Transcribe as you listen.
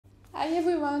Hi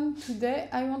everyone, today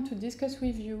I want to discuss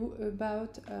with you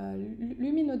about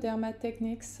luminoderma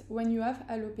techniques when you have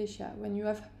alopecia, when you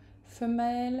have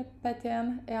female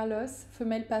pattern hair loss,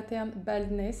 female pattern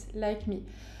baldness like me.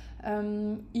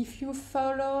 If you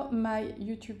follow my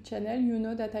YouTube channel, you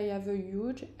know that I have a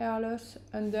huge hair loss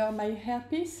under my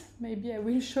hairpiece. Maybe I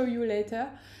will show you later.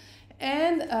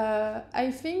 And I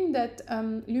think that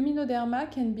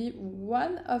luminoderma can be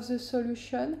one of the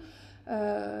solutions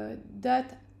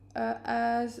that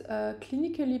has a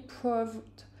clinically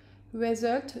proved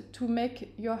result to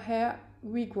make your hair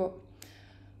regrow.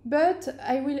 But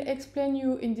I will explain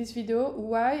you in this video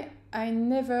why I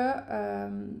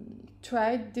never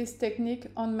tried this technique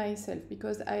on myself,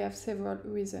 because I have several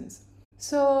reasons.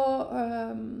 So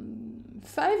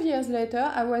 5 years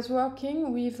later, I was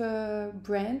working with a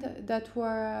brand that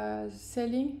was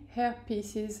selling hair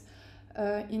pieces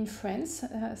in France.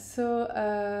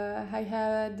 I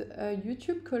had a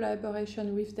YouTube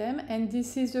collaboration with them, and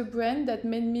this is a brand that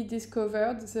made me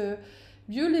discover the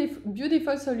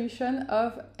beautiful solution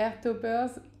of hair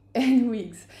toppers and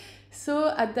wigs.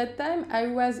 So at that time I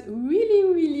was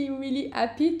really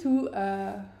happy to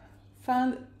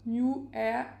find new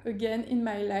hair again in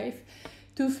my life,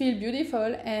 to feel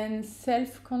beautiful and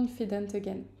self-confident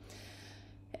again.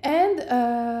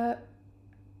 And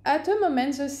at a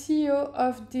moment, the CEO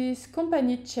of this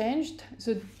company changed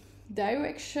the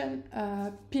direction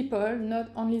people,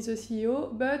 not only the CEO,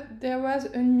 but there was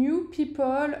a new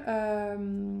people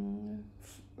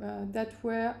that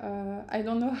were, I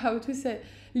don't know how to say,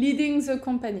 leading the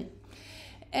company.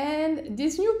 And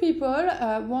these new people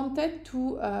wanted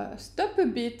to stop a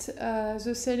bit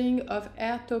the selling of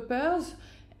hair toppers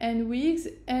and wigs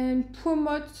and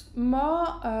promote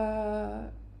more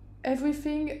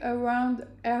everything around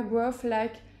hair growth,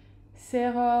 like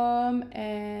serum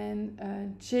and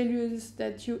gels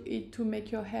that you eat to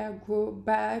make your hair grow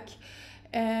back,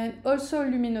 and also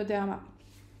luminoderma.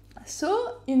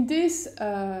 So in this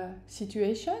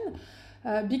situation,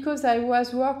 because I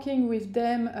was working with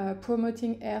them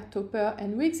promoting hair topper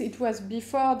and wigs, it was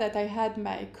before that I had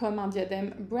my Comme un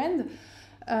Diadème brand,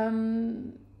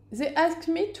 they asked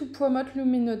me to promote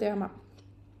luminoderma.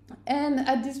 And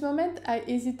at this moment I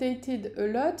hesitated a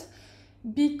lot,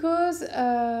 because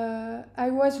I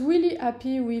was really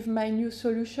happy with my new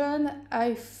solution.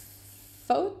 I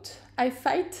fought in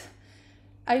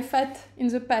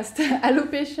the past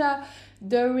alopecia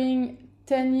during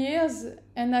 10 years,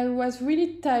 and I was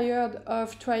really tired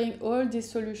of trying all these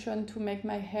solutions to make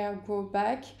my hair grow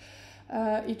back.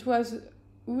 It was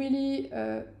really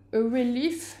a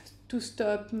relief to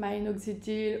stop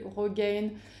minoxidil,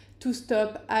 Rogaine, to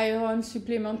stop iron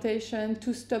supplementation,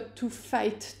 to stop to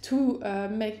fight to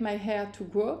make my hair to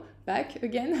grow back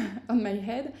again on my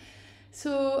head.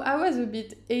 So I was a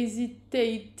bit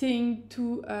hesitating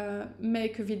to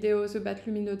make videos about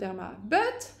luminoderma,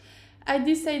 but I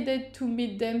decided to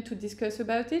meet them to discuss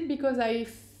about it, because I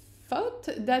thought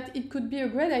that it could be a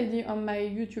great idea on my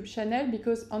YouTube channel,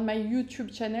 because on my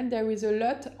YouTube channel there is a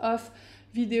lot of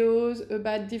videos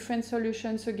about different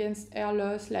solutions against hair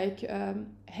loss, like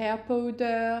hair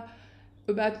powder,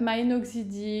 about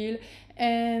minoxidil,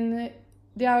 and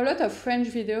there are a lot of French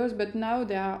videos, but now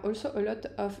there are also a lot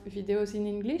of videos in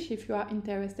English. If you are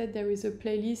interested, there is a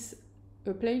playlist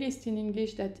in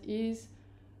English that is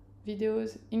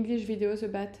English videos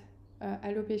about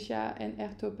alopecia and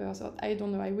hair toppers. Or I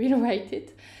don't know, I will write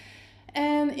it.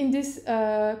 And in this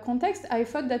context, I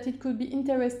thought that it could be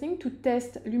interesting to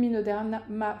test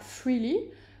luminoderma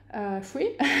free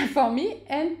for me,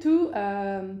 and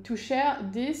to share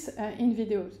this in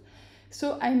videos.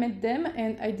 So I met them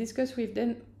and I discussed with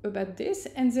them about this,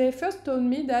 and they first told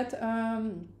me that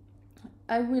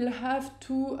I will have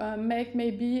to make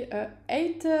maybe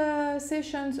 8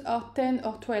 sessions or 10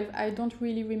 or 12. I don't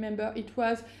really remember. It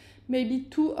was maybe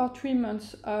 2 or 3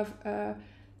 months of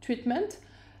treatment.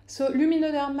 So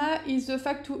luminoderma is the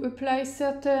fact to apply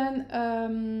certain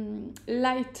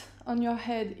light on your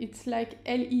head. It's like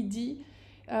LED,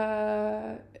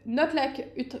 not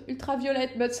like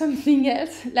ultraviolet, but something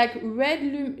else, like red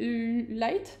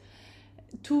light,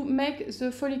 to make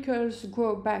the follicles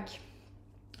grow back.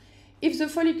 If the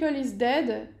follicle is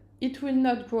dead, it will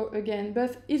not grow again.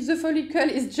 But if the follicle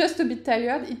is just a bit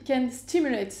tired, it can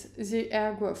stimulate the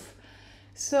hair growth.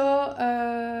 So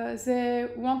they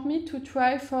want me to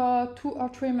try for 2 or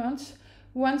 3 months,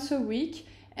 once a week,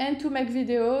 and to make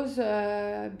videos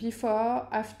before,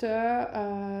 after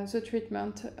the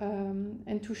treatment,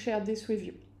 and to share this with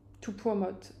you, to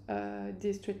promote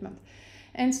this treatment.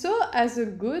 And so, as a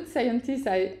good scientist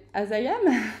as I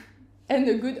am, and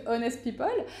a good honest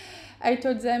people, I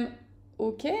told them,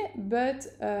 okay, but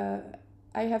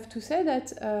I have to say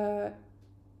that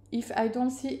if I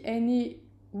don't see any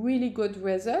really good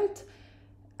result,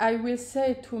 I will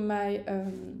say to my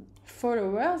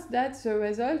followers that the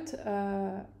results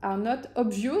are not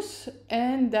obvious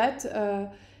and that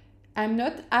I'm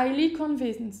not highly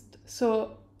convinced.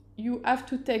 So you have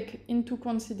to take into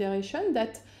consideration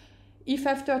that if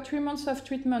after 3 months of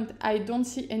treatment I don't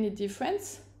see any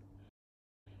difference,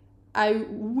 I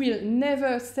will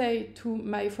never say to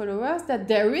my followers that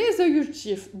there is a huge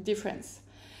difference.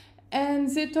 And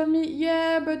they told me,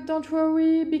 yeah, but don't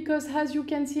worry, because as you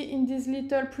can see in these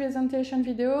little presentation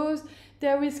videos,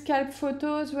 there is scalp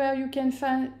photos where you can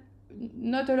find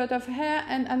not a lot of hair,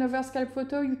 and another scalp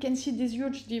photo, you can see this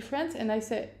huge difference. And I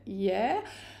say, yeah,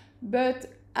 but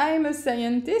I'm a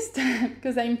scientist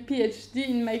because I'm PhD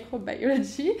in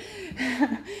microbiology.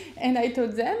 And I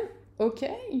told them,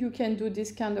 okay, you can do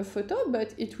this kind of photo,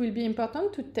 but it will be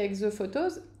important to take the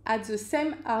photos at the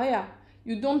same area.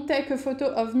 You don't take a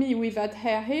photo of me without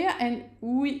hair here and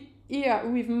here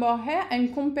with more hair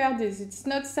and compare this. It's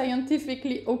not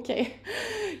scientifically okay.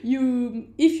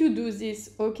 If you do this,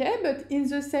 okay, but in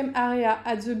the same area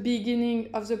at the beginning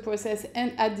of the process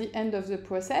and at the end of the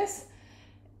process,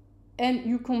 and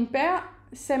you compare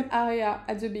same area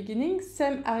at the beginning,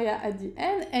 same area at the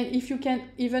end, and if you can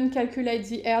even calculate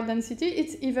the hair density,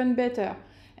 it's even better.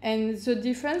 And the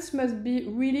difference must be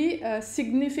really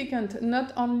significant,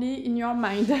 not only in your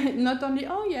mind, not only,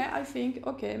 oh yeah, I think,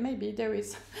 okay, maybe there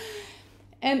is.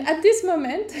 And at this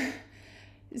moment,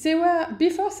 they were,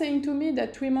 before saying to me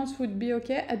that 3 months would be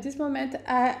okay, at this moment,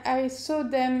 I saw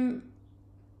them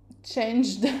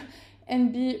changed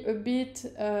and be a bit,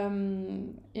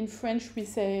 in French we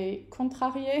say,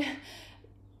 contrarié,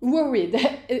 worried.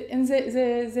 And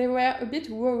they were a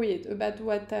bit worried about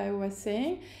what I was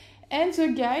saying. And the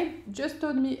guide just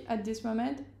told me at this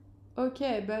moment,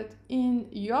 okay, but in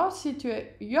your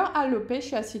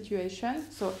alopecia situation,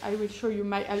 so I will show you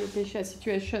my alopecia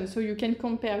situation so you can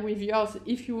compare with yours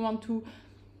if you want to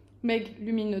make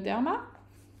luminoderma.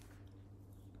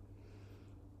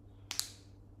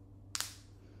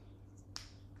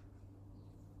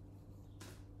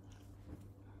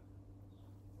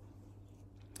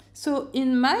 So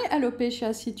in my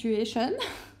alopecia situation,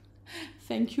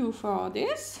 thank you for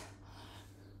this.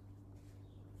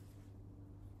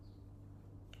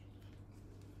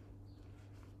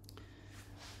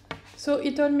 So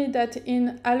he told me that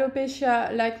in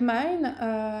alopecia like mine,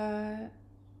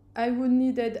 I would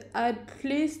needed at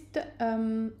least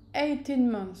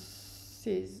 18 months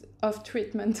of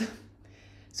treatment.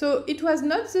 So it was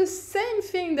not the same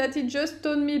thing that he just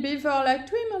told me before, like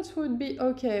 3 months would be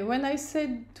okay. When I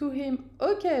said to him,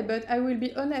 okay, but I will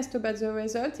be honest about the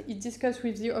result, he discussed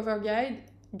with the other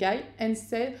guy and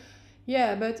said,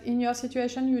 yeah, but in your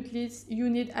situation, you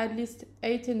need at least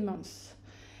 18 months.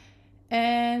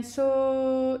 And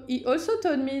so he also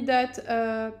told me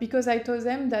that, because I told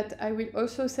them that I will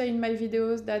also say in my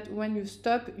videos that when you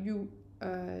stop,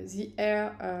 the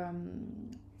hair,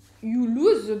 you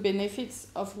lose the benefits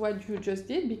of what you just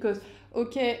did, because,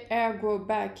 okay, hair grow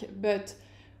back, but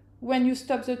when you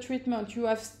stop the treatment, you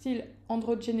have still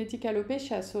androgenique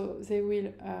alopecia, so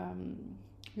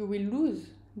you will lose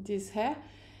this hair.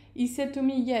 He said to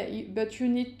me, yeah, but you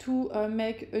need to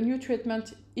make a new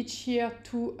treatment each year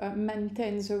to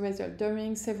maintain the result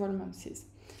during several months.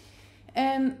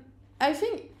 And I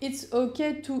think it's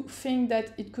okay to think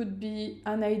that it could be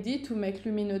an idea to make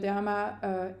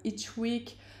luminoderma each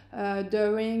week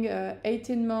during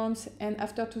 18 months and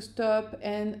after to stop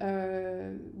and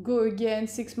go again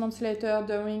 6 months later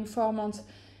during 4 months.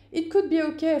 It could be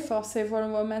okay for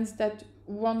several women that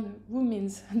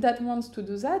wants to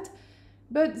do that.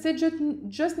 But they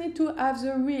just need to have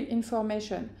the real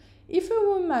information. If a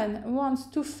woman wants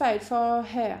to fight for her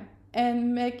hair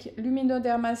and make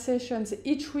luminoderma sessions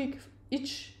each week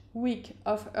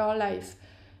of her life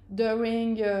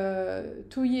during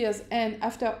 2 years and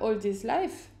after all this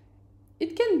life,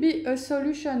 it can be a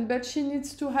solution, but she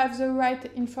needs to have the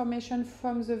right information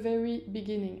from the very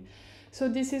beginning. So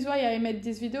this is why I made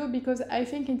this video, because I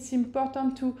think it's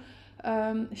important to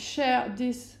share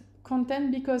this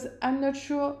content, because I'm not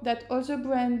sure that other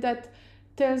brand that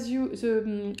tells you, the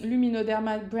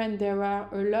luminoderma brand, there are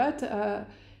a lot,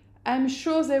 I'm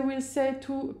sure they will say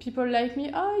to people like me,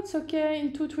 oh, it's okay,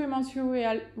 in 2-3 months you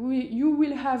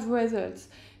will have results.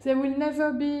 They will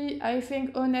never be, I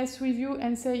think, honest with you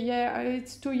and say, yeah,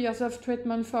 it's 2 years of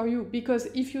treatment for you. Because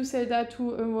if you say that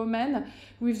to a woman,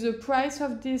 with the price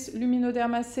of these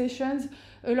luminoderma sessions,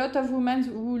 a lot of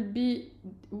women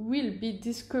will be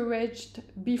discouraged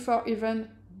before even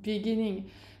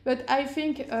beginning. But I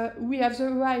think we have the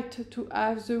right to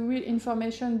have the real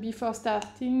information before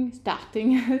starting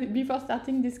before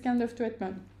starting this kind of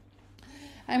treatment.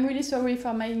 I'm really sorry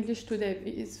for my English today.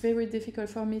 It's very difficult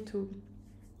for me to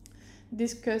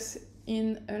discuss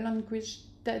in a language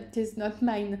that is not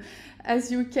mine,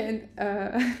 as you can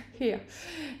hear.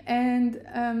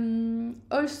 And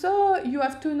also you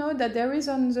have to know that there is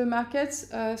on the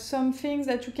markets some things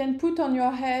that you can put on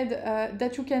your head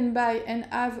that you can buy and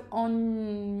have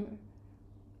on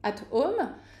at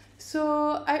home.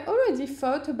 So I already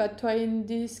thought about trying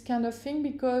this kind of thing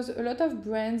because a lot of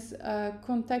brands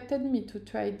contacted me to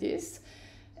try this,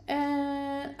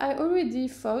 and I already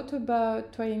thought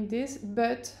about trying this,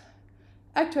 but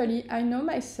actually, I know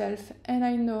myself, and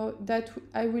I know that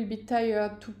I will be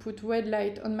tired to put red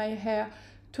light on my hair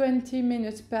 20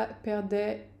 minutes per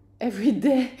day, every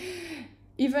day,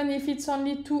 even if it's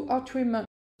only 2 or 3 months.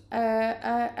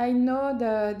 I know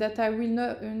that I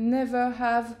will never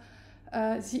have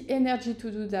the energy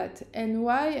to do that. And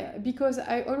why? Because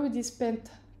I already spent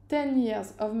 10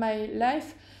 years of my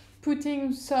life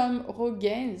putting some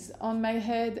Rogaines on my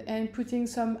head and putting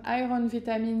some iron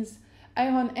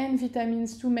and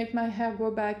vitamins to make my hair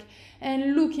grow back,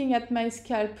 and looking at my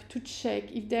scalp to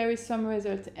check if there is some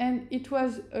result. And it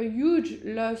was a huge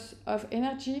loss of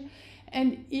energy,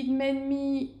 and it made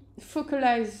me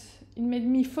focus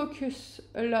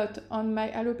a lot on my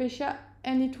alopecia,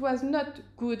 and it was not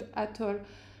good at all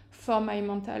for my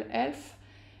mental health.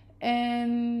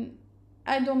 And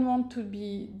I don't want to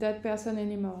be that person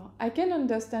anymore. I can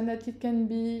understand that it can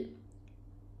be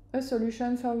a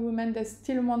solution for women that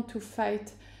still want to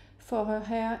fight for her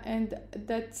hair and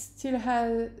that still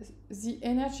has the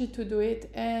energy to do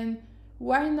it, and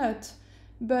why not?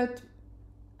 But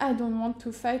I don't want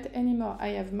to fight anymore.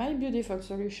 I have my beautiful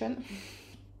solution.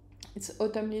 It's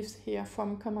autumn leaves here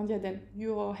from Comment Diadème,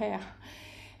 Euro Hair.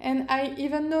 And I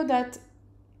even know that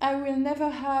I will never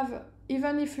have,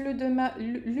 even if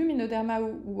Luminoderma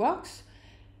works,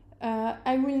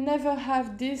 I will never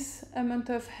have this amount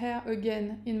of hair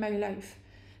again in my life.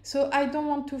 So I don't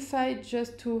want to fight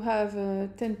just to have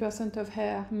 10% of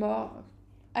hair more.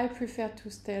 I prefer to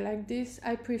stay like this.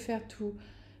 I prefer to,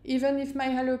 even if my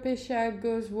alopecia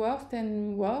goes worse,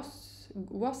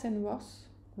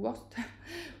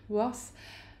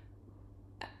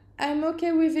 I'm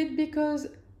okay with it because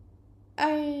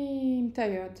I'm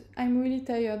tired. I'm really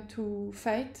tired to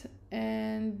fight.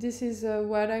 And this is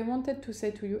what I wanted to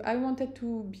say to you. I wanted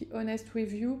to be honest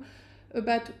with you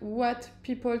about what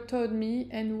people told me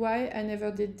and why I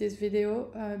never did this video,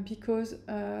 because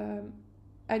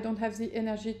I don't have the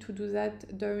energy to do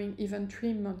that during even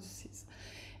 3 months.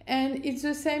 And it's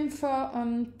the same for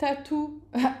tattoo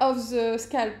of the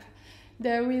scalp.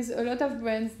 There is a lot of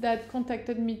brands that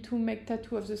contacted me to make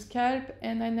tattoo of the scalp,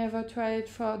 and I never tried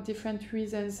for different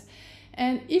reasons.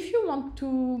 And if you want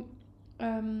to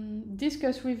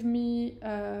discuss with me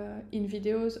in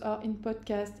videos or in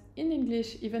podcast in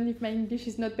English, even if my English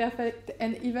is not perfect,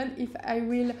 and even if I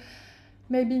will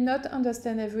maybe not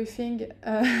understand everything,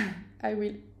 I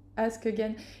will ask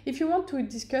again. If you want to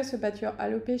discuss about your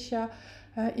alopecia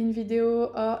in video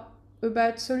or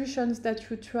about solutions that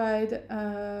you tried,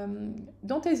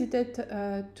 don't hesitate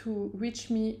to reach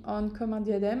me on Comment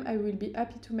Diadème. I will be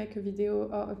happy to make a video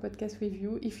or a podcast with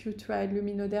you if you tried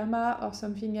Luminoderma or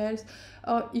something else,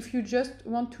 or if you just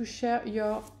want to share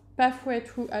your pathway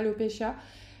through alopecia.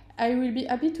 I will be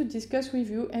happy to discuss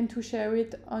with you and to share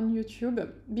it on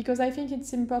YouTube, because I think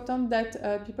it's important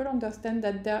that people understand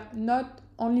that they're not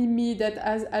only me that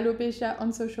has alopecia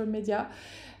on social media.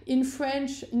 In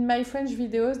my French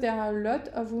videos, there are a lot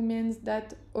of women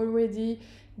that already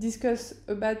discuss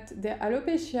about their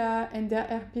alopecia and their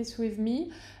herpes with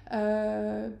me.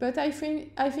 But I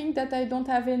think that I don't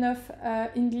have enough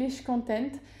English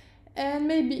content, and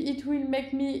maybe it will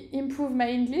make me improve my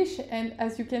English. And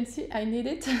as you can see, I need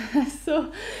it.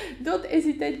 So don't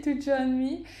hesitate to join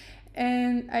me,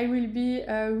 and I will be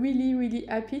really, really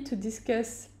happy to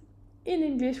discuss in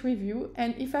English with you.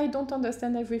 And if I don't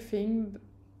understand everything,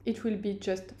 it will be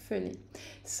just funny.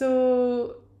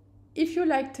 So if you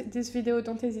liked this video,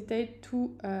 don't hesitate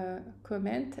to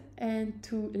comment and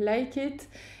to like it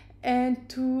and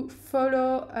to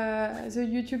follow the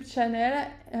YouTube channel.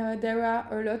 There are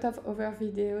a lot of other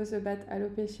videos about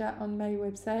alopecia on my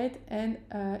website, and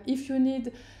if you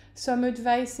need some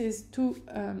advices to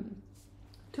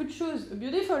choose a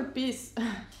beautiful piece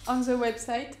on the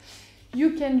website,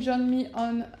 you can join me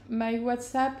on my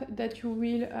WhatsApp that you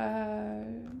will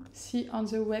see on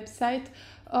the website,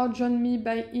 or join me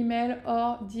by email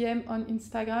or DM on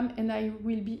Instagram, and I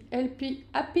will be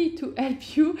happy to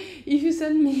help you if you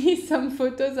send me some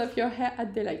photos of your hair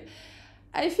at daylight.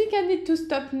 I think I need to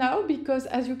stop now because,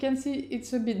 as you can see,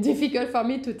 it's a bit difficult for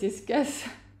me to discuss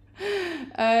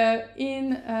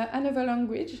in another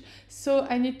language. So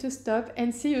I need to stop,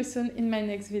 and see you soon in my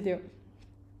next video.